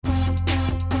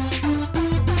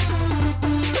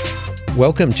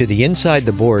Welcome to the Inside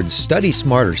the Boards Study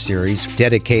Smarter series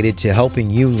dedicated to helping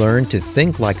you learn to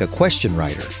think like a question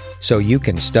writer so you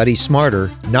can study smarter,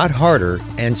 not harder,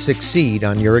 and succeed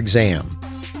on your exam.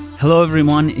 Hello,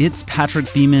 everyone. It's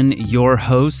Patrick Beeman, your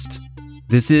host.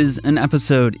 This is an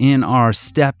episode in our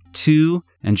Step 2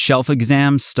 and Shelf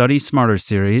Exam Study Smarter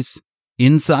series.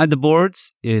 Inside the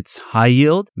Boards, it's high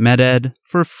yield med-ed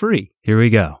for free. Here we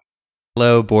go.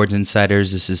 Hello, Boards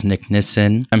Insiders. This is Nick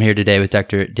Nissen. I'm here today with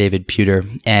Dr. David Puder,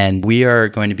 and we are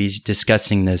going to be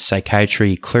discussing the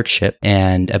psychiatry clerkship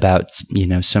and about,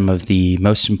 some of the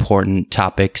most important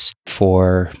topics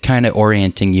for kind of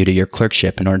orienting you to your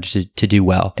clerkship in order to do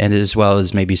well, and as well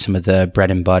as maybe some of the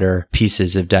bread and butter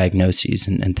pieces of diagnoses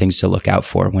and things to look out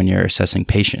for when you're assessing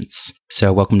patients.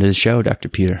 So welcome to the show, Dr.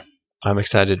 Puder. I'm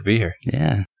excited to be here.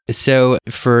 Yeah. So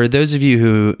for those of you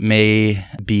who may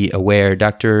be aware,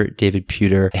 Dr. David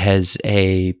Puder has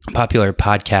a popular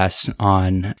podcast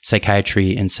on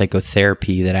psychiatry and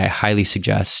psychotherapy that I highly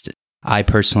suggest. I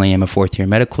personally am a fourth-year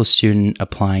medical student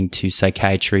applying to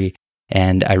psychiatry,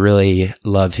 and I really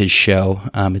love his show.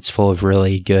 It's full of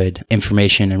really good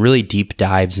information and really deep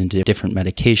dives into different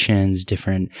medications,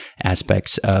 different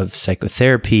aspects of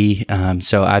psychotherapy.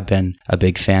 So I've been a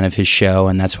big fan of his show,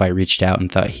 and that's why I reached out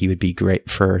and thought he would be great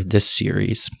for this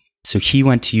series. So he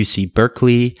went to UC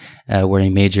Berkeley, where he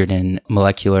majored in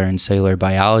molecular and cellular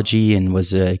biology and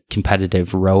was a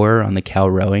competitive rower on the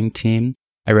Cal rowing team.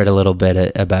 I read a little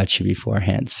bit about you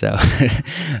beforehand. So,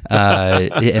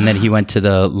 and then he went to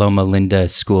the Loma Linda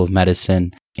School of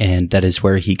Medicine, and that is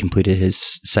where he completed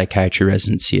his psychiatry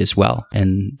residency as well.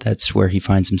 And that's where he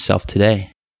finds himself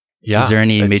today. Yeah. Is there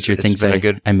any major things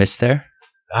I missed there?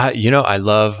 I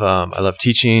love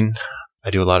teaching. I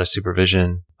do a lot of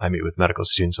supervision. I meet with medical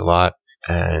students a lot,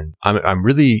 and I'm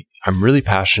really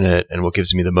passionate. And what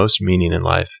gives me the most meaning in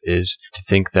life is to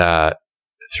think that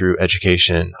through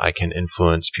education, I can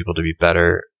influence people to be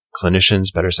better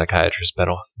clinicians, better psychiatrists,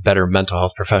 better mental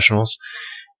health professionals.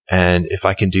 And if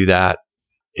I can do that,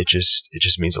 it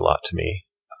just means a lot to me.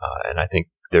 And I think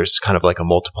there's kind of like a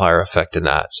multiplier effect in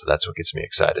that. So that's what gets me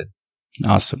excited.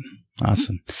 Awesome.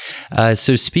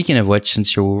 So speaking of which,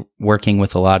 since you're working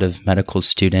with a lot of medical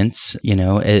students,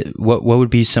 what would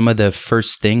be some of the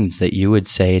first things that you would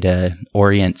say to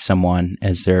orient someone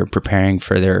as they're preparing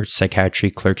for their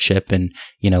psychiatry clerkship and,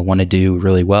 want to do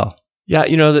really well? Yeah,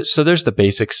 so there's the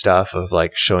basic stuff of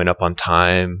like showing up on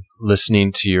time,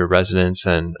 listening to your residents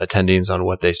and attendings on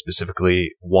what they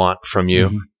specifically want from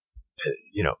you,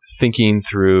 thinking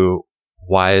through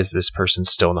why is this person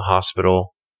still in the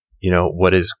hospital?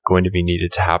 What is going to be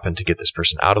needed to happen to get this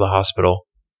person out of the hospital?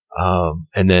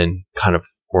 And then kind of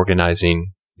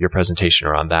organizing your presentation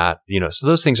around that, so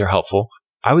those things are helpful.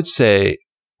 I would say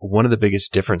one of the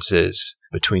biggest differences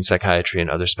between psychiatry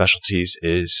and other specialties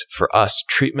is for us,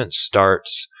 treatment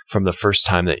starts from the first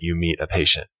time that you meet a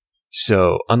patient.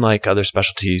 So unlike other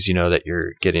specialties, that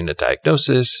you're getting a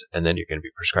diagnosis and then you're going to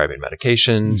be prescribing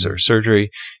medications or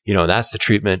surgery, that's the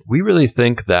treatment. We really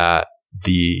think that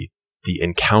the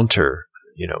encounter,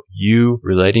 you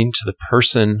relating to the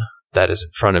person that is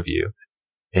in front of you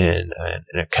in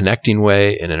a connecting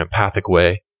way, in an empathic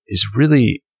way, is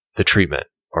really the treatment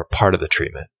or part of the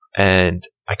treatment. And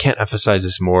I can't emphasize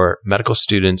this more. Medical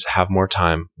students have more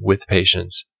time with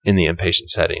patients in the inpatient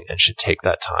setting and should take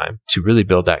that time to really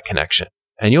build that connection.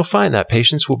 And you'll find that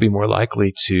patients will be more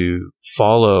likely to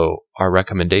follow our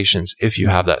recommendations if you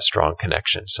have that strong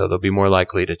connection. So they'll be more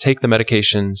likely to take the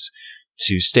medications,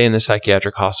 to stay in the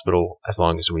psychiatric hospital as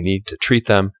long as we need to treat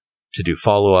them, to do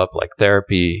follow-up like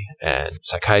therapy and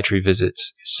psychiatry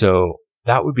visits. So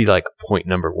that would be like point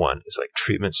number one, is like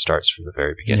treatment starts from the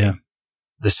very beginning. Yeah.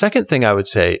 The second thing I would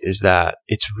say is that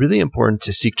it's really important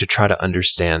to seek to try to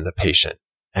understand the patient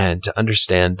and to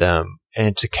understand them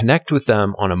and to connect with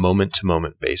them on a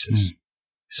moment-to-moment basis.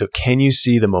 So can you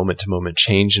see the moment-to-moment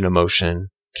change in emotion?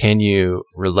 Can you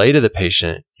relay to the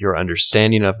patient your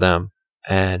understanding of them?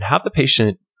 And have the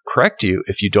patient correct you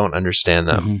if you don't understand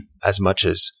them as much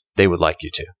as they would like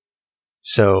you to.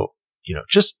 So,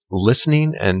 just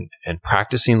listening and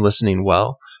practicing listening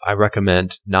well. I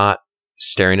recommend not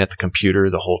staring at the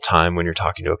computer the whole time when you're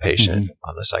talking to a patient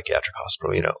on the psychiatric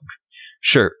hospital.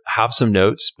 Sure, have some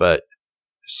notes, but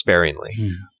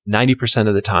sparingly. 90%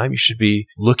 of the time, you should be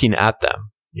looking at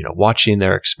them, watching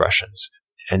their expressions,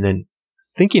 and then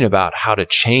thinking about how to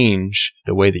change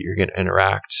the way that you're going to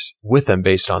interact with them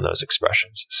based on those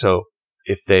expressions. So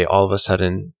if they all of a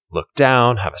sudden look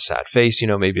down, have a sad face,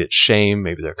 maybe it's shame,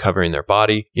 maybe they're covering their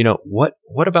body, what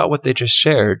about what they just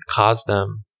shared caused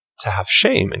them to have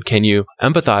shame? And can you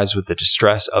empathize with the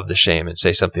distress of the shame and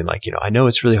say something like, I know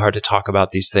it's really hard to talk about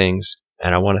these things,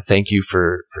 And I want to thank you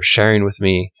for sharing with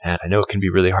me. And I know it can be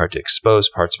really hard to expose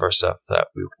parts of ourselves that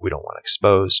we don't want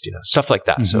exposed, stuff like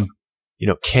that. So,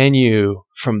 can you,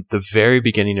 from the very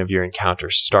beginning of your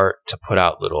encounter, start to put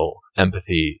out little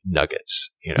empathy nuggets,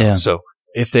 So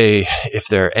if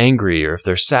they're angry or if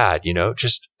they're sad,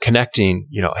 just connecting,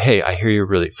 hey, I hear you're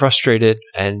really frustrated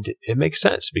and it makes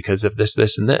sense because of this,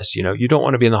 this, and this, you don't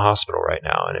want to be in the hospital right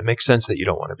now. And it makes sense that you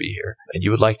don't want to be here and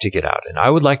you would like to get out. And I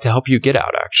would like to help you get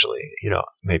out, actually,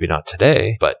 maybe not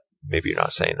today, but maybe you're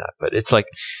not saying that, but it's like,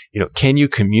 can you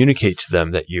communicate to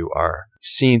them that you are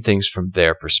seeing things from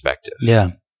their perspective?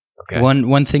 Yeah. Okay.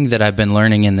 One thing that I've been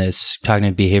learning in this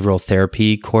cognitive behavioral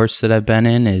therapy course that I've been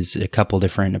in is a couple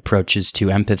different approaches to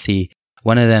empathy.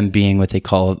 One of them being what they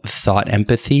call thought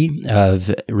empathy,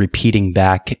 of repeating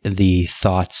back the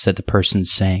thoughts that the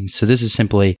person's saying. So this is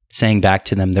simply saying back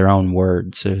to them their own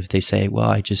words. So if they say,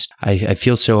 well, I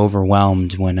feel so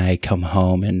overwhelmed when I come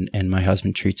home and my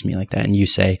husband treats me like that. And you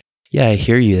say, yeah, I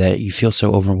hear you that you feel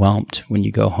so overwhelmed when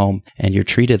you go home and you're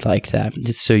treated like that.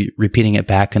 So repeating it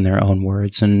back in their own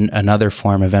words. And another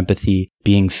form of empathy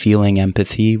being feeling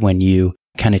empathy, when you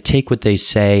kind of take what they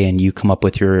say and you come up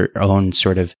with your own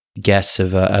sort of guess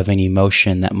of an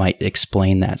emotion that might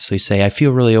explain that. So you say, I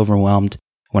feel really overwhelmed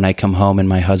when I come home and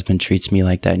my husband treats me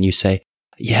like that. And you say,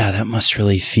 yeah, that must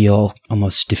really feel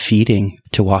almost defeating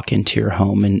to walk into your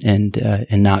home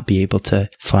and not be able to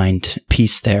find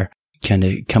peace there. Kind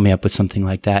of coming up with something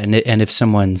like that. And if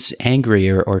someone's angry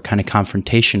or kind of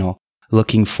confrontational,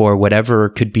 looking for whatever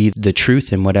could be the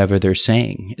truth in whatever they're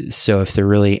saying. So if they're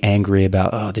really angry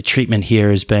about, the treatment here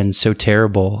has been so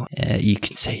terrible, you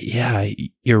can say, yeah,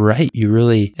 you're right. You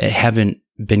really haven't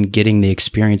been getting the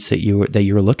experience that you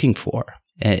were looking for.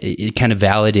 It kind of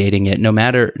validating it. No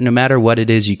matter what it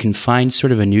is, you can find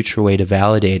sort of a neutral way to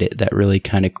validate it that really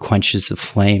kind of quenches the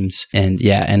flames. And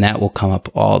that will come up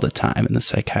all the time in the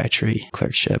psychiatry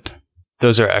clerkship.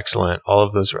 Those are excellent. All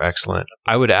of those are excellent.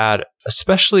 I would add,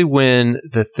 especially when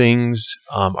the things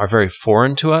are very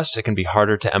foreign to us, it can be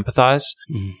harder to empathize.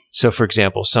 Mm. So, for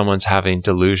example, someone's having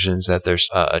delusions that there's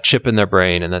a chip in their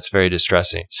brain, and that's very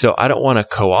distressing. So I don't want to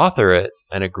co-author it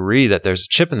and agree that there's a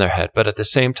chip in their head, but at the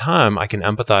same time, I can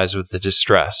empathize with the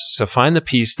distress. So find the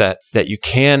piece that you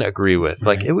can agree with.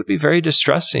 Right. Like, it would be very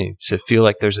distressing to feel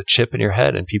like there's a chip in your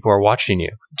head and people are watching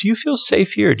you. Do you feel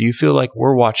safe here? Do you feel like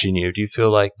we're watching you? Do you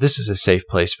feel like this is a safe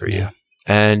place for you? Yeah.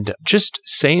 And just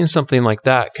saying something like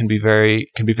that can be very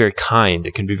kind.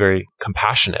 It can be very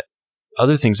compassionate.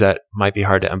 Other things that might be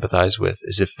hard to empathize with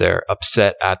is if they're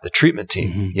upset at the treatment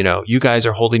team. Mm-hmm. You guys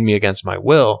are holding me against my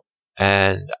will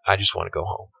and I just want to go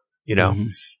home, Mm-hmm.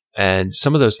 And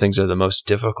some of those things are the most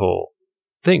difficult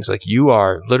things. Like, you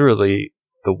are literally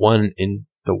the one in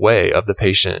the way of the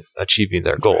patient achieving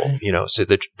their goal, right. So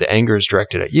the anger is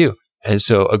directed at you. And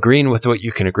so agreeing with what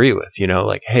you can agree with,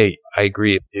 like, hey, I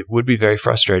agree. It would be very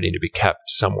frustrating to be kept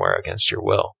somewhere against your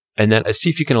will. And then see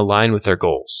if you can align with their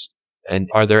goals. And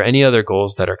are there any other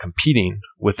goals that are competing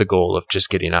with the goal of just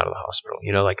getting out of the hospital?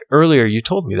 Like earlier, you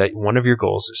told me that one of your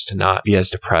goals is to not be as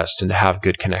depressed and to have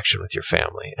good connection with your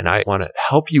family. And I want to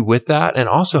help you with that and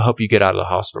also help you get out of the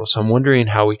hospital. So I'm wondering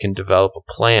how we can develop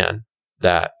a plan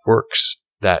that works,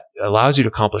 that allows you to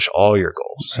accomplish all your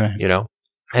goals, right.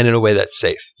 And in a way that's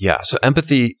safe. Yeah. So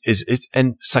empathy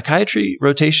and psychiatry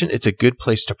rotation, it's a good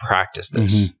place to practice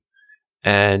this. Mm-hmm.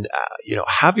 And,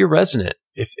 have your resident,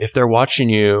 if they're watching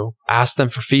you, ask them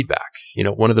for feedback.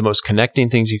 One of the most connecting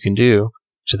things you can do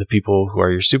to the people who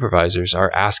are your supervisors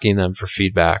are asking them for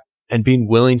feedback and being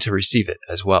willing to receive it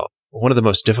as well. One of the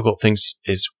most difficult things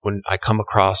is when I come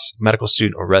across a medical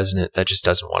student or resident that just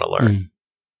doesn't want to learn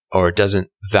or doesn't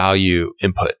value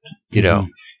input, mm-hmm.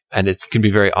 And it can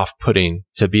be very off-putting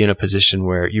to be in a position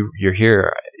where you're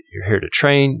here to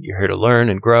train, you're here to learn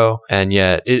and grow, and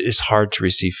yet it is hard to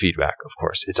receive feedback, of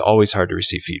course. It's always hard to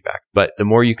receive feedback. But the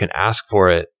more you can ask for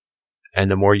it and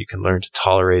the more you can learn to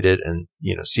tolerate it and,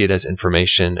 see it as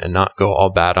information and not go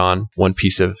all bad on one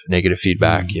piece of negative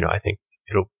feedback, I think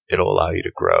it'll allow you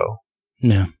to grow.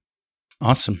 Yeah.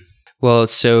 Awesome. Well,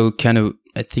 so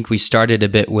I think we started a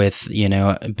bit with,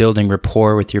 building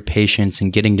rapport with your patients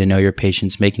and getting to know your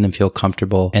patients, making them feel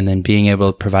comfortable, and then being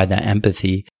able to provide that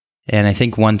empathy. And I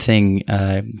think one thing,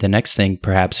 the next thing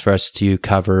perhaps for us to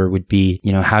cover would be,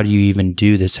 how do you even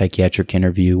do the psychiatric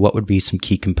interview? What would be some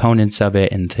key components of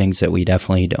it and things that we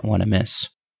definitely don't want to miss?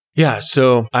 Yeah.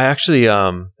 So I actually, it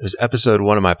was episode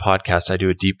 1 of my podcast. I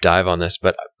do a deep dive on this,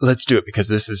 but let's do it because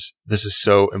this is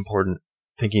so important.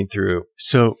 Thinking through.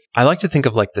 So I like to think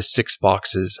of like the 6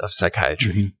 boxes of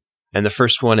psychiatry. Mm-hmm. And the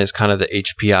first one is kind of the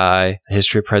HPI,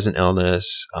 history of present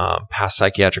illness, past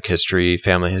psychiatric history,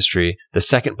 family history. The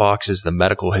second box is the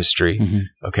medical history.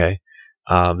 Okay.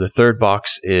 The third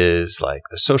box is like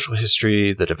the social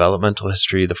history, the developmental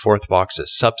history. The fourth box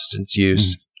is substance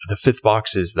use. The fifth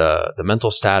box is the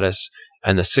mental status.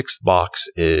 And the sixth box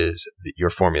is your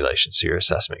formulation. So your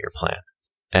assessment, your plan.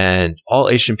 And all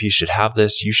H&Ps should have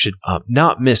this. You should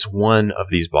not miss one of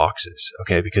these boxes,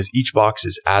 okay? Because each box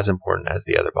is as important as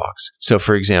the other box. So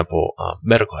for example,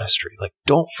 medical history, like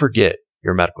don't forget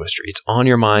your medical history. It's on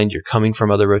your mind. You're coming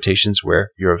from other rotations where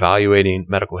you're evaluating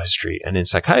medical history. And in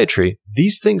psychiatry,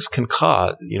 these things can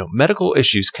cause, medical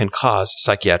issues can cause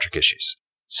psychiatric issues.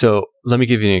 So let me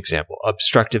give you an example.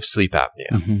 Obstructive sleep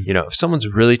apnea. If someone's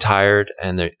really tired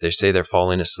and they say they're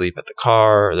falling asleep at the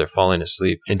car or they're falling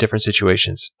asleep in different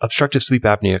situations, obstructive sleep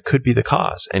apnea could be the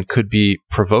cause and could be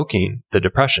provoking the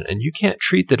depression. And you can't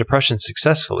treat the depression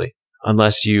successfully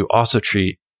unless you also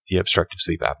treat the obstructive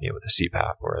sleep apnea with a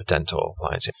CPAP or a dental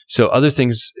appliance. So other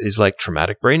things is like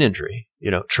traumatic brain injury.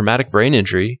 Traumatic brain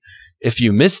injury, if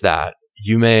you miss that,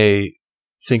 you may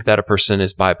think that a person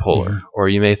is bipolar, or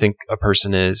you may think a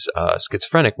person is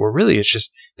schizophrenic, where really it's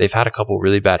just they've had a couple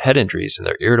really bad head injuries and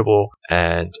they're irritable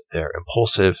and they're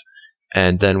impulsive.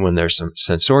 And then when there's some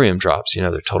sensorium drops,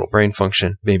 their total brain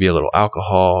function, maybe a little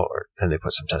alcohol, or then they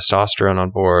put some testosterone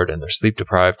on board and they're sleep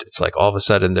deprived. It's like all of a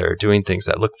sudden they're doing things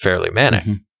that look fairly manic.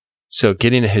 So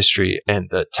getting a history and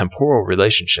the temporal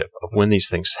relationship of when these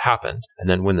things happened and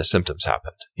then when the symptoms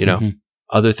happened,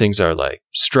 Other things are like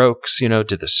strokes,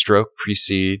 did the stroke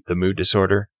precede the mood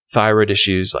disorder? Thyroid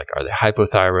issues, like are they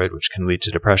hypothyroid, which can lead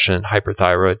to depression?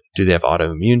 Hyperthyroid, do they have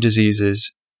autoimmune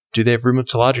diseases? Do they have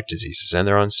rheumatologic diseases and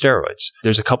they're on steroids?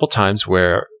 There's a couple times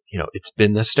where, it's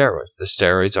been the steroids. The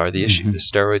steroids are the issue. The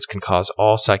steroids can cause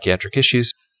all psychiatric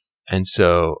issues. And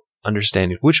so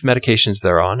understanding which medications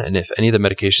they're on and if any of the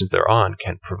medications they're on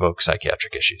can provoke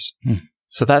psychiatric issues.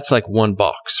 So that's like one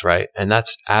box, right? And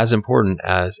that's as important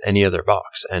as any other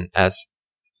box. And as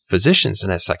physicians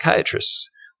and as psychiatrists,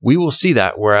 we will see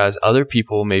that, whereas other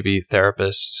people, maybe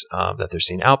therapists that they're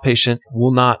seeing outpatient,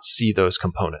 will not see those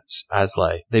components as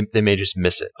like, they may just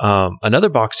miss it. Another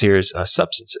box here is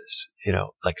substances,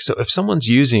 so if someone's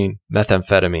using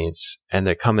methamphetamines and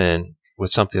they come in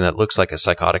with something that looks like a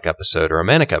psychotic episode or a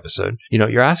manic episode,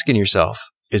 you're asking yourself,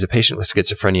 is a patient with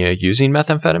schizophrenia using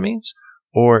methamphetamines?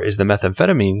 Or is the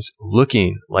methamphetamines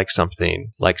looking like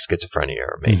something like schizophrenia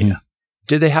or mania?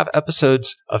 Did they have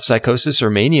episodes of psychosis or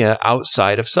mania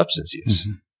outside of substance use?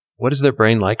 What is their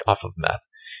brain like off of meth?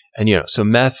 And, so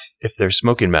meth, if they're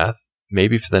smoking meth,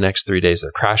 maybe for the next 3 days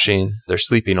they're crashing, they're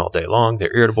sleeping all day long,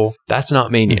 they're irritable. That's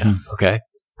not mania, okay?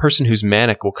 Person who's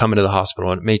manic will come into the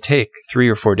hospital and it may take 3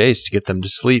 or 4 days to get them to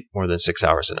sleep more than 6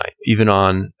 hours a night, even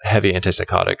on heavy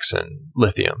antipsychotics and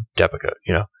lithium,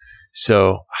 Depakote,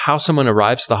 So how someone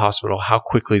arrives to the hospital, how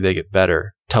quickly they get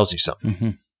better tells you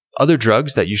something. Other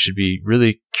drugs that you should be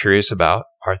really curious about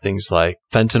are things like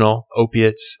fentanyl,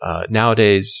 opiates.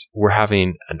 Nowadays, we're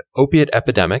having an opiate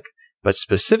epidemic, but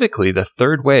specifically the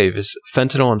third wave is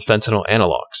fentanyl and fentanyl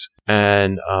analogs.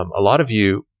 And a lot of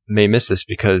you may miss this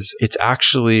because it's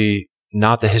actually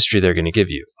not the history they're going to give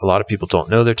you. A lot of people don't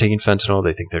know they're taking fentanyl.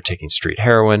 They think they're taking street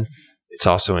heroin. It's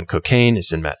also in cocaine,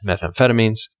 it's in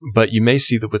methamphetamines, but you may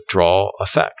see the withdrawal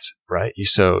effect, right?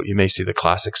 So you may see the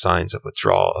classic signs of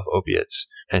withdrawal of opiates.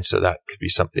 And so that could be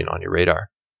something on your radar.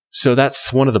 So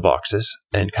that's one of the boxes,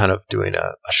 and kind of doing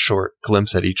a short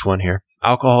glimpse at each one here.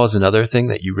 Alcohol is another thing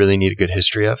that you really need a good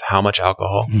history of. How much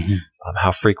alcohol?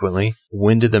 How frequently?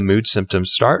 When did the mood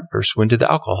symptoms start versus when did the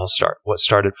alcohol start? What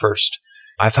started first?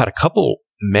 I've had a couple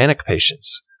manic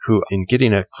patients who, in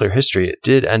getting a clear history, it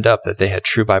did end up that they had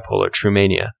true bipolar, true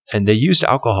mania, and they used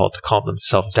alcohol to calm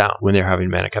themselves down when they're having a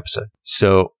manic episode.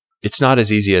 So it's not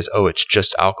as easy as, it's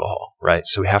just alcohol, right?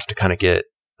 So we have to kind of get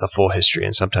the full history,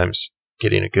 and sometimes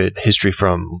getting a good history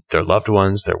from their loved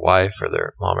ones, their wife or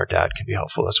their mom or dad can be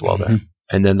helpful as well there.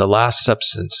 And then the last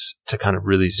substance to kind of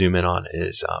really zoom in on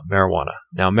is marijuana.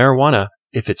 Now, marijuana,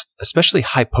 if it's especially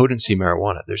high potency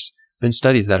marijuana, there's been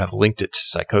studies that have linked it to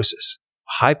psychosis.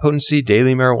 High potency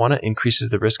daily marijuana increases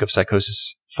the risk of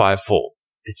psychosis 5-fold.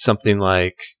 It's something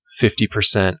like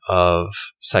 50% of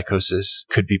psychosis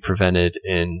could be prevented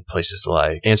in places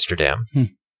like Amsterdam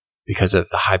because of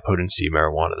the high potency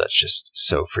marijuana that's just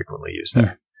so frequently used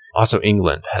there. Also,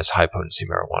 England has high potency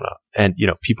marijuana. And,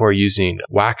 people are using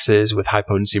waxes with high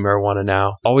potency marijuana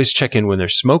now. Always check in when they're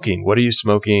smoking. What are you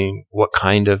smoking? What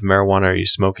kind of marijuana are you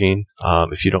smoking?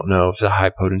 If you don't know if it's a high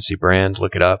potency brand,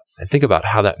 look it up and think about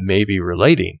how that may be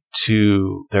relating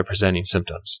to their presenting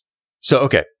symptoms. So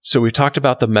we've talked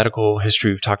about the medical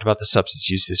history. We've talked about the substance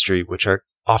use history, which are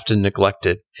often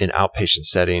neglected in outpatient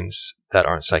settings that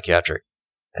aren't psychiatric.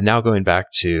 And now going back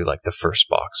to like the first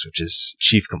box, which is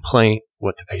chief complaint,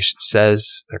 what the patient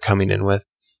says they're coming in with.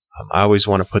 I always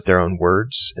want to put their own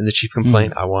words in the chief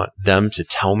complaint. I want them to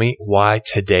tell me why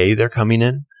today they're coming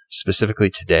in, specifically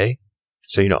today.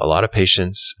 So, a lot of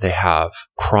patients, they have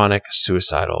chronic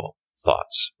suicidal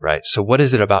thoughts, right? So what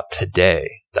is it about today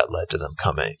that led to them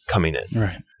coming in?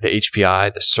 Right. The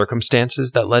HPI, the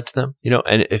circumstances that led to them,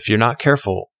 and if you're not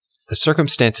careful, the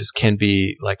circumstances can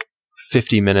be like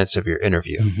 50 minutes of your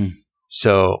interview. Mm-hmm.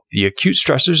 So the acute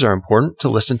stressors are important to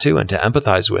listen to and to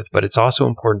empathize with, but it's also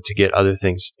important to get other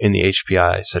things in the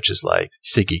HPI, such as like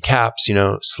SIGI CAPS,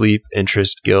 sleep,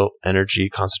 interest, guilt, energy,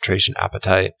 concentration,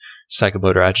 appetite,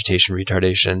 psychomotor agitation,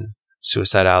 retardation,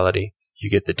 suicidality. You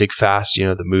get the dig fast,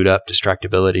 the mood up,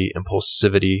 distractibility,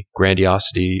 impulsivity,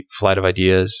 grandiosity, flight of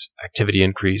ideas, activity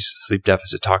increase, sleep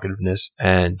deficit, talkativeness,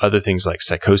 and other things like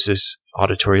psychosis,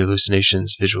 auditory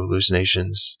hallucinations, visual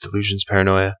hallucinations, delusions,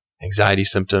 paranoia, anxiety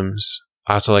symptoms.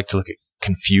 I also like to look at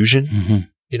confusion,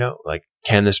 like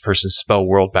can this person spell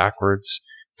world backwards?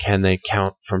 Can they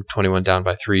count from 21 down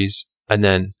by threes? And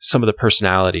then some of the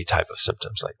personality type of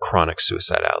symptoms like chronic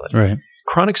suicidality. Right.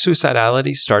 Chronic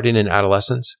suicidality starting in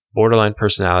adolescence, borderline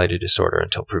personality disorder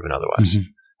until proven otherwise. Mm-hmm.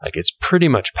 Like it's pretty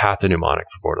much pathognomonic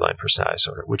for borderline personality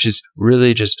disorder, which is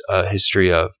really just a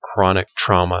history of chronic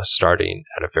trauma starting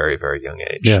at a very, very young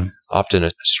age. Yeah. Often a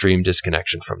extreme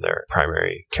disconnection from their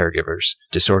primary caregivers,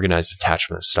 disorganized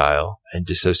attachment style, and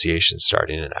dissociation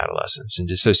starting in adolescence. And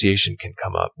dissociation can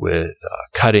come up with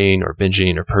cutting or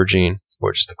binging or purging,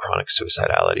 or just the chronic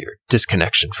suicidality or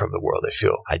disconnection from the world. They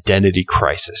feel identity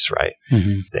crisis, right?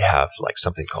 Mm-hmm. They have like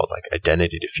something called like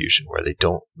identity diffusion, where they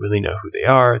don't really know who they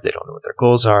are. They don't know what their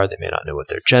goals are. They may not know what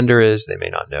their gender is. They may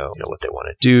not know, what they want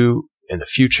to do in the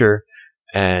future.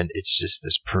 And it's just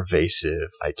this pervasive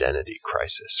identity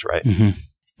crisis, right? Mm-hmm.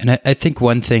 And I think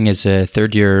one thing as a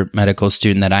third-year medical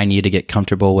student that I need to get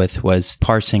comfortable with was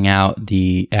parsing out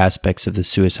the aspects of the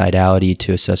suicidality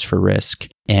to assess for risk.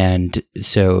 And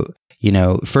so,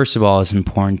 first of all, it's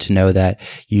important to know that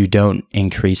you don't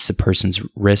increase the person's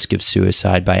risk of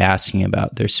suicide by asking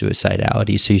about their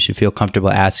suicidality. So you should feel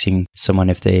comfortable asking someone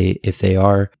if they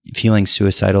are feeling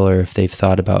suicidal or if they've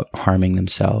thought about harming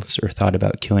themselves or thought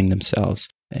about killing themselves.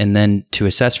 And then to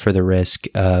assess for the risk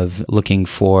of looking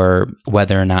for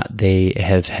whether or not they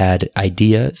have had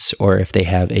ideas or if they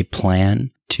have a plan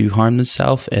to harm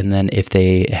themselves, and then if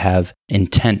they have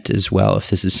intent as well, if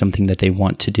this is something that they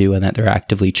want to do and that they're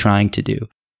actively trying to do.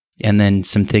 And then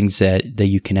some things that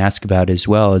you can ask about as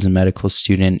well as a medical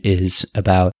student is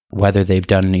about whether they've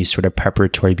done any sort of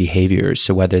preparatory behaviors.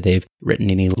 So whether they've written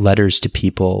any letters to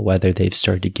people, whether they've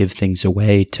started to give things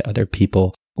away to other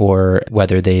people, or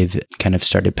whether they've kind of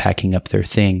started packing up their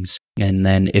things. And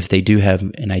then if they do have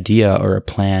an idea or a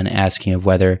plan, asking of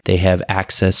whether they have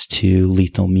access to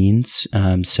lethal means.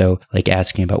 So like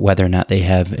asking about whether or not they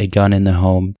have a gun in the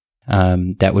home.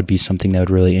 That would be something that would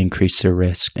really increase their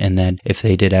risk. And then if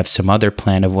they did have some other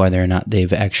plan of whether or not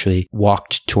they've actually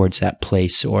walked towards that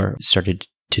place or started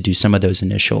to do some of those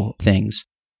initial things.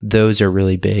 Those are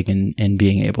really big in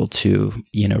being able to,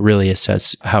 really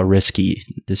assess how risky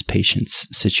this patient's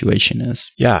situation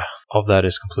is. Yeah, all of that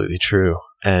is completely true.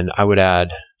 And I would add,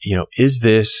 is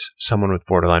this someone with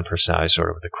borderline personality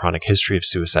disorder with a chronic history of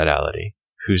suicidality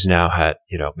who's now had,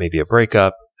 maybe a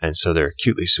breakup, and so they're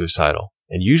acutely suicidal?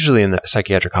 And usually in the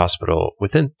psychiatric hospital,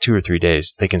 within 2 or 3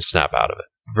 days, they can snap out of it.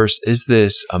 Versus, is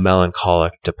this a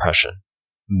melancholic depression?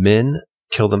 Men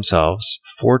kill themselves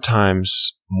 4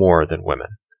 times more than women.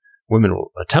 Women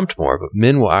will attempt more, but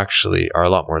men are a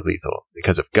lot more lethal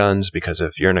because of guns, because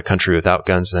if you're in a country without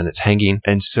guns, then it's hanging.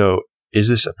 And so is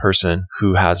this a person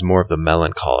who has more of the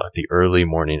melancholic, the early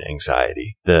morning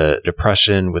anxiety, the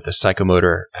depression with the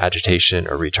psychomotor agitation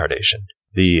or retardation,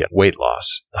 the weight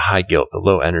loss, the high guilt, the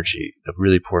low energy, the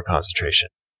really poor concentration,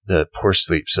 the poor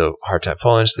sleep? So hard time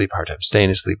falling asleep, hard time staying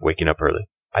asleep, waking up early.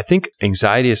 I think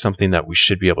anxiety is something that we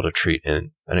should be able to treat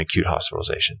in an acute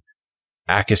hospitalization.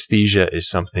 Akathisia is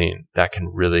something that can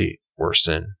really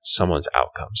worsen someone's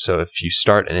outcome. So if you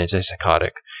start an antipsychotic,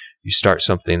 you start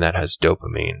something that has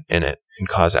dopamine in it and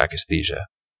cause akathisia.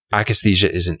 Akathisia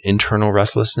is an internal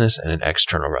restlessness and an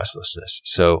external restlessness.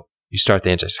 So you start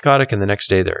the antipsychotic and the next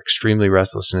day they're extremely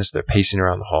restlessness. They're pacing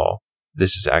around the hall.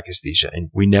 This is akathisia. And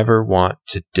we never want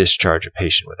to discharge a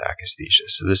patient with akathisia.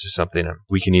 So this is something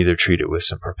we can either treat it with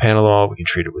some propranolol, we can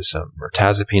treat it with some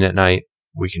mirtazapine at night,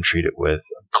 we can treat it with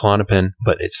Klonopin,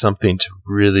 but it's something to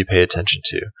really pay attention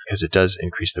to because it does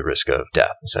increase the risk of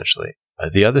death, essentially.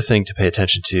 The other thing to pay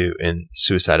attention to in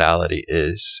suicidality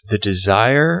is the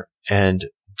desire, and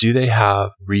do they have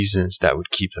reasons that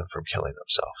would keep them from killing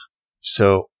themselves?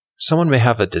 So someone may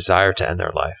have a desire to end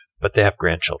their life, but they have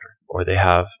grandchildren, or they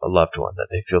have a loved one that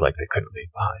they feel like they couldn't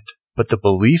leave behind. But the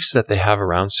beliefs that they have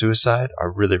around suicide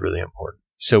are really, really important.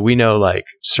 So we know like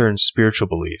certain spiritual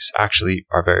beliefs actually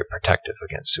are very protective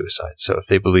against suicide. So if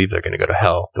they believe they're going to go to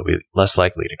hell, they'll be less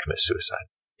likely to commit suicide.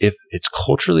 If it's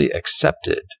culturally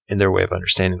accepted in their way of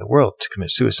understanding the world to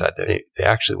commit suicide, they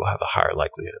actually will have a higher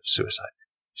likelihood of suicide.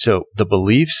 So the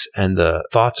beliefs and the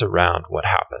thoughts around what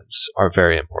happens are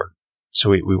very important. So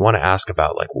we want to ask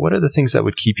about like, what are the things that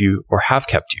would keep you or have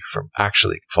kept you from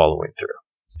actually following through?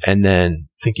 And then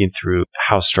thinking through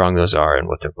how strong those are and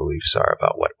what their beliefs are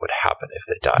about what would happen if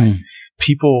they die.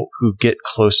 People who get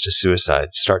close to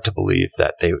suicide start to believe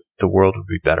that the world would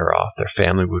be better off, their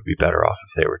family would be better off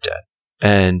if they were dead.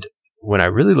 And when I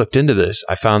really looked into this,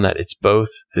 I found that it's both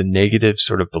the negative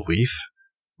sort of belief,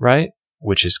 right,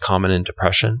 which is common in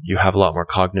depression. You have a lot more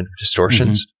cognitive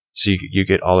distortions. So you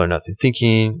get all or nothing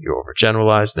thinking, you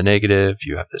overgeneralize the negative,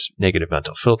 you have this negative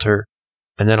mental filter.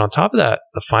 And then on top of that,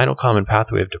 the final common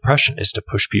pathway of depression is to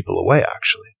push people away,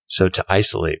 actually. So to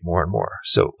isolate more and more.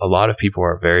 So a lot of people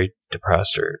are very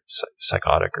depressed or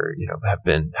psychotic or, have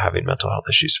been having mental health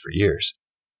issues for years,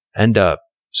 end up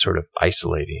sort of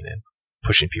isolating and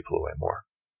pushing people away more.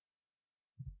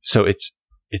 So it's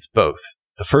both.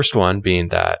 The first one being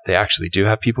that they actually do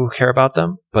have people who care about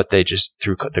them, but they just,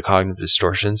 through the cognitive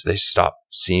distortions, they stop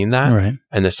seeing that. Right.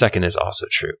 And the second is also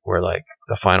true, where like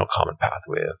the final common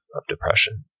pathway of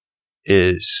depression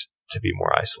is to be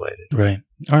more isolated. Right.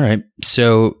 All right.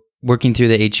 So working through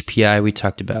the HPI, we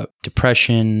talked about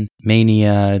depression,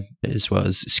 mania, as well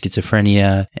as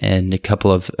schizophrenia, and a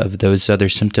couple of those other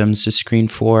symptoms to screen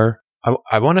for. I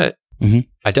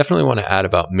definitely want to add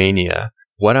about mania.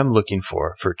 What I'm looking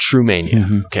for true mania.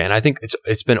 Okay. And I think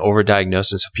it's been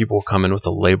overdiagnosed. And so people will come in with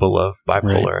a label of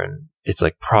bipolar and it's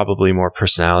like probably more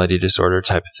personality disorder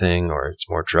type of thing, or it's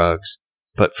more drugs.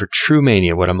 But for true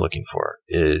mania, what I'm looking for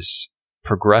is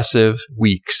progressive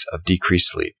weeks of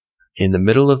decreased sleep. In the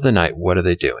middle of the night, what are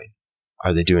they doing?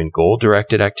 Are they doing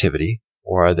goal-directed activity,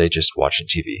 or are they just watching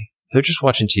TV? If they're just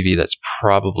watching TV, that's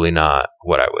probably not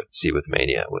what I would see with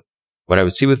mania. What I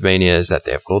would see with mania is that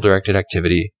they have goal-directed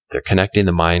activity. They're connecting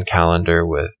the Mayan calendar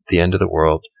with the end of the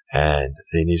world, and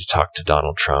they need to talk to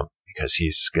Donald Trump because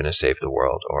he's going to save the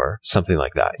world or something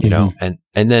like that, you know?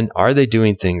 And then are they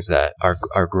doing things that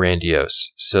are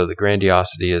grandiose? So the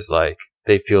grandiosity is like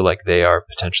they feel like they are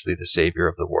potentially the savior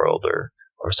of the world or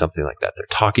something like that. They're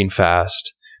talking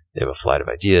fast. They have a flight of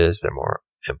ideas. They're more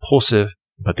impulsive,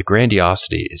 but the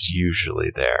grandiosity is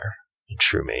usually there in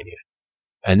true mania.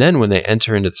 And then when they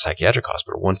enter into the psychiatric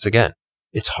hospital, once again,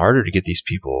 it's harder to get these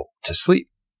people to sleep.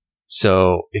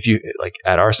 So if you, like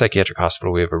at our psychiatric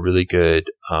hospital, we have a really good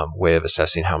way of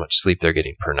assessing how much sleep they're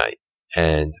getting per night.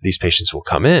 And these patients will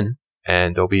come in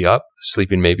and they'll be up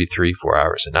sleeping maybe 3-4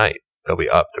 hours a night. They'll be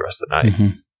up the rest of the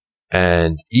night.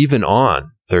 And even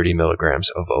on 30 milligrams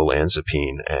of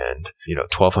olanzapine and,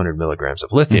 1200 milligrams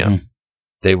of lithium,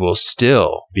 they will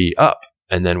still be up.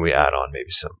 And then we add on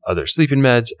maybe some other sleeping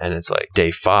meds. And it's like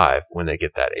day 5 when they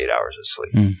get that 8 hours of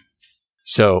sleep.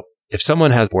 So if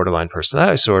someone has borderline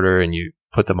personality disorder and you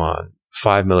put them on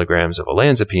 5 milligrams of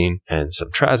olanzapine and some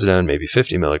trazodone, maybe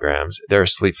 50 milligrams, they're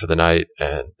asleep for the night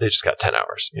and they just got 10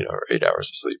 hours, or 8 hours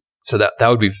of sleep. So that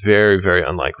would be very, very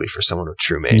unlikely for someone with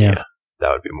true mania. Yeah.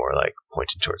 That would be more like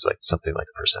pointing towards like something like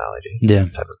a personality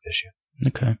type of issue.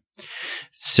 Okay.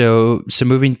 So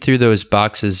moving through those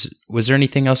boxes, was there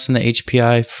anything else in the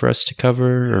HPI for us to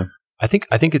cover? Or? I think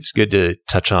it's good to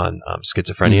touch on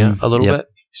schizophrenia a little bit.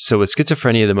 So with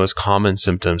schizophrenia, the most common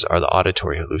symptoms are the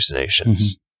auditory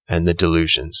hallucinations and the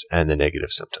delusions and the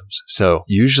negative symptoms. So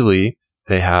usually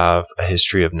they have a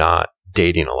history of not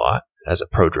dating a lot as a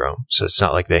prodrome. So it's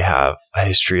not like they have a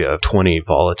history of 20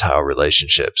 volatile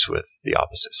relationships with the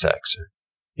opposite sex,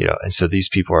 and so these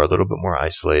people are a little bit more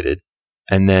isolated.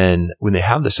 And then when they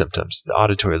have the symptoms, the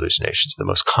auditory hallucinations, the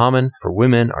most common for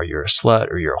women are you're a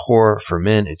slut or you're a whore. For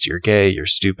men, it's you're gay, you're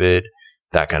stupid,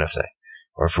 that kind of thing.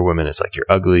 Or for women, it's like you're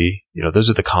ugly. Those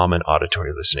are the common auditory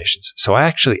hallucinations. So I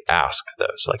actually ask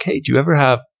those, like, hey, do you ever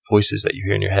have voices that you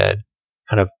hear in your head,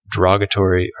 kind of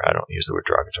derogatory, or I don't use the word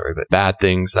derogatory, but bad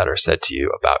things that are said to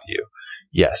you about you?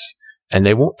 Yes. And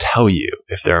they won't tell you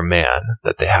if they're a man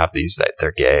that they have these, that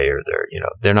they're gay or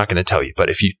they're not going to tell you. But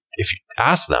if you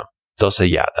ask them, they'll say,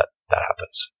 yeah, that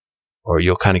happens. Or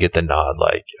you'll kind of get the nod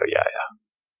like, oh, yeah.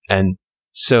 And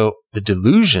So the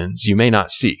delusions you may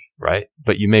not see, right?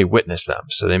 But you may witness them.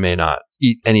 So they may not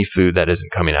eat any food that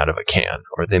isn't coming out of a can,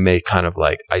 or they may kind of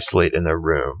like isolate in their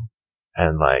room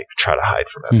and like try to hide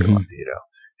from everyone, you know?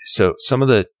 So some of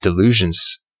the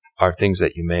delusions are things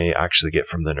that you may actually get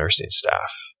from the nursing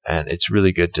staff. And it's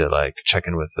really good to like check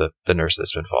in with the nurse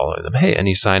that's been following them. Hey,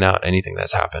 any sign out, anything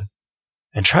that's happened,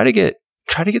 and try to get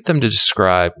them to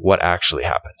describe what actually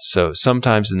happened. So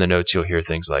sometimes in the notes, you'll hear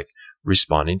things like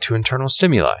responding to internal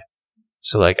stimuli.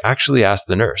 So like actually ask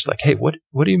the nurse, like, hey, what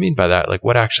do you mean by that? Like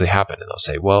what actually happened? And they'll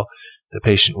say, well, the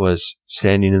patient was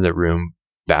standing in the room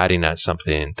batting at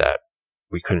something that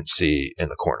we couldn't see in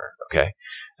the corner. Okay.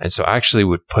 And so I actually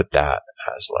would put that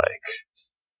as like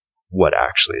what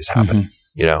actually is happening.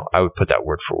 You know, I would put that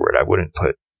word for word. I wouldn't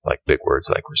put like big words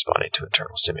like responding to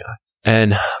internal stimuli.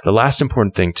 And the last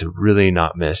important thing to really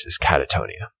not miss is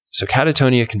catatonia. So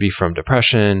catatonia can be from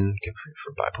depression, can be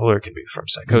from bipolar, can be from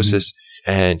psychosis.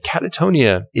 And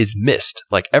catatonia is missed.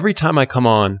 Like every time I come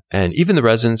on, and even the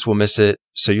residents will miss it.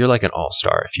 So you're like an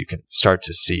all-star if you can start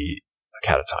to see a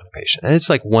catatonic patient. And it's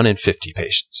like 1 in 50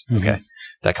 patients, okay,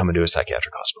 that come into a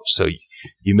psychiatric hospital. So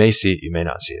you may see it, you may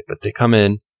not see it, but they come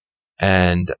in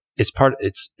and it's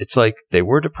like they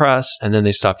were depressed and then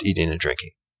they stopped eating and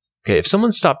drinking. Okay, if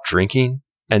someone stopped drinking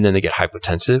and then they get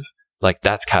hypotensive, like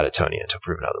that's catatonia until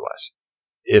proven otherwise.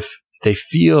 If they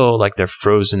feel like they're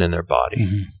frozen in their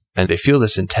body and they feel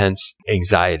this intense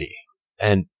anxiety,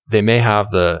 and they may have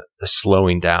the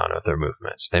slowing down of their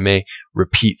movements, they may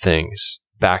repeat things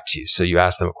back to you. So you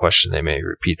ask them a question, they may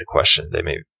repeat the question, they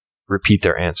may repeat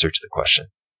their answer to the question.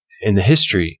 In the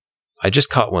history, I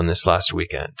just caught one this last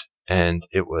weekend, and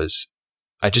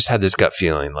I just had this gut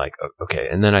feeling like, okay.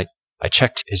 And then I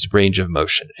checked his range of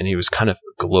motion, and he was kind of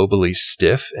globally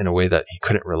stiff in a way that he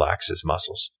couldn't relax his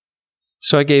muscles.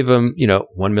 So I gave him,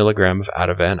 1 milligram of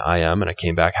Ativan IM, and I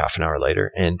came back half an hour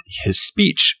later, and his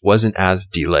speech wasn't as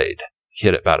delayed. He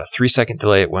had about a 3-second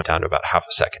delay. It went down to about half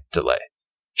a second delay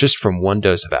just from one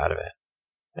dose of Ativan.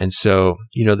 And so,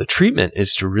 the treatment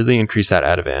is to really increase that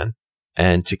Ativan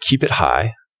and to keep it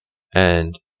high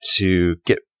and to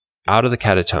get out of the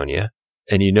catatonia.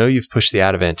 And you've pushed the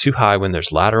Ativan too high when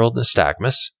there's lateral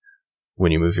nystagmus,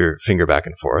 when you move your finger back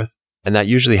and forth. And that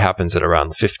usually happens at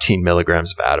around 15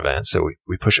 milligrams of Ativan. So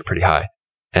we push it pretty high.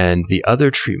 And the other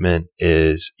treatment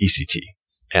is ECT.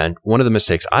 And one of the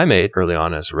mistakes I made early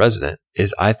on as a resident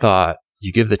is I thought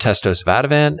you give the test dose of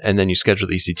Ativan and then you schedule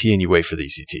the ECT and you wait for the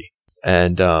ECT.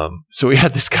 And so we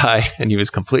had this guy and he was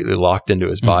completely locked into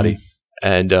his body.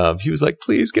 And he was like,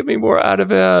 please give me more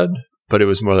Ativan. But it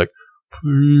was more like,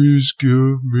 please give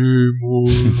me more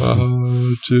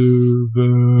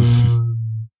Ativan.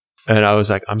 And I was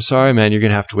like, I'm sorry, man, you're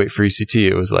going to have to wait for ECT.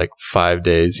 It was like 5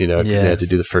 days, They had to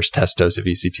do the first test dose of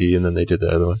ECT and then they did the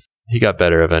other one. He got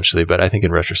better eventually, but I think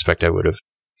in retrospect, I would have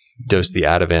dosed the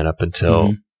Ativan up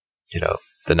until,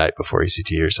 the night before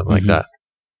ECT or something like that.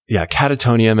 Yeah,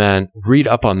 catatonia, man, read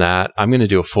up on that. I'm going to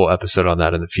do a full episode on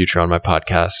that in the future on my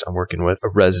podcast. I'm working with a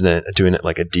resident doing it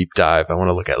like a deep dive. I want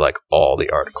to look at like all the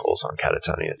articles on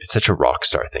catatonia. It's such a rock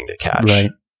star thing to catch.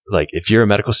 Right. Like if you're a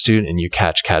medical student and you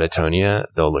catch catatonia,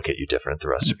 they'll look at you different the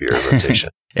rest of your rotation.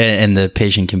 And the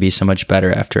patient can be so much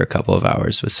better after a couple of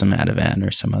hours with some Ativan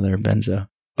or some other benzo.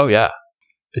 Oh yeah.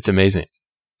 It's amazing.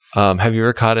 Have you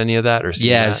ever caught any of that or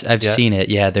seen that? I've seen it.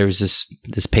 Yeah, there was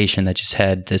this patient that just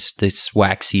had this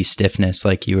waxy stiffness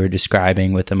like you were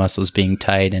describing with the muscles being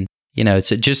tight. And, it's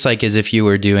just like as if you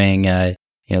were doing,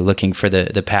 looking for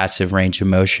the passive range of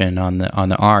motion on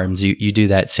the arms. You do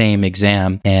that same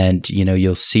exam and,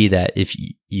 you'll see that if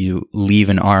you leave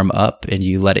an arm up and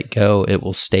you let it go, it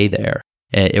will stay there.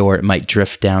 Or it might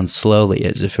drift down slowly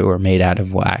as if it were made out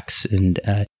of wax.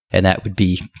 And that would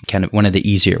be kind of one of the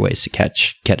easier ways to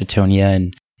catch catatonia.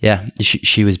 And yeah,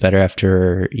 she was better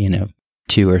after,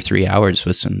 2 or 3 hours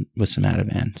with some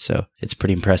Ativan. So it's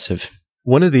pretty impressive.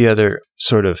 One of the other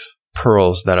sort of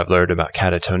pearls that I've learned about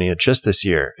catatonia just this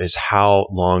year is how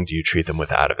long do you treat them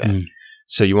with Ativan?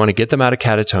 So you want to get them out of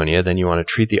catatonia, then you want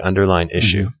to treat the underlying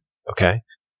issue. Okay.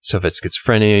 So if it's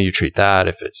schizophrenia, you treat that.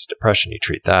 If it's depression, you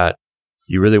treat that.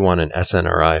 You really want an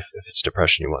SNRI. If it's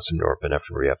depression, you want some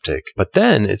norepinephrine reuptake. But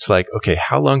then it's like, okay,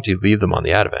 how long do you leave them on the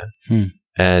Ativan?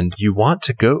 And you want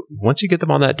to go, once you get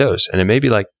them on that dose, and it may be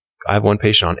like, I have one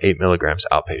patient on 8 milligrams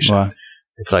outpatient. Wow.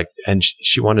 It's like, and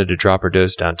she wanted to drop her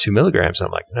dose down 2 milligrams.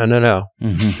 I'm like, no.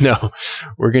 No,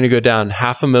 we're going to go down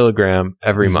 0.5 milligram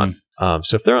every month.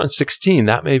 So if they're on 16,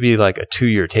 that may be like a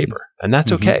 2-year taper. And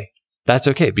that's okay. That's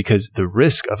okay because the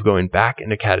risk of going back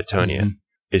into catatonia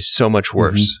is so much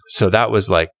worse. So that was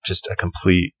like just a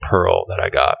complete pearl that I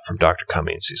got from Dr.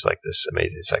 Cummings. He's like this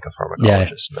amazing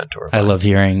psychopharmacologist mentor. I love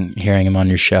hearing him on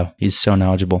your show. He's so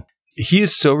knowledgeable. He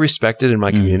is so respected in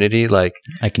my community. Like,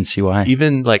 I can see why.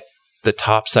 Even like the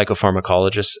top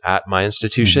psychopharmacologists at my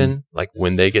institution, like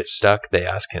when they get stuck, they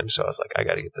ask him. So I was like, I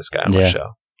got to get this guy on my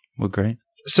show. Well, great.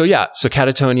 So yeah, so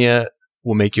catatonia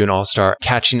will make you an all-star.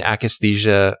 Catching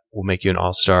akathisia will make you an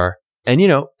all-star. And,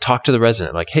 talk to the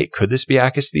resident. Like, hey, could this be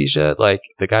akathisia? Like,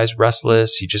 the guy's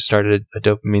restless. He just started a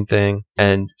dopamine thing.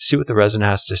 And see what the resident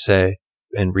has to say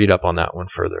and read up on that one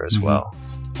further as well.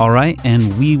 All right.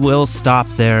 And we will stop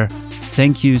there.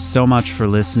 Thank you so much for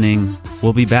listening.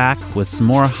 We'll be back with some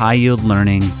more high yield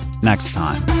learning next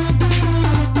time.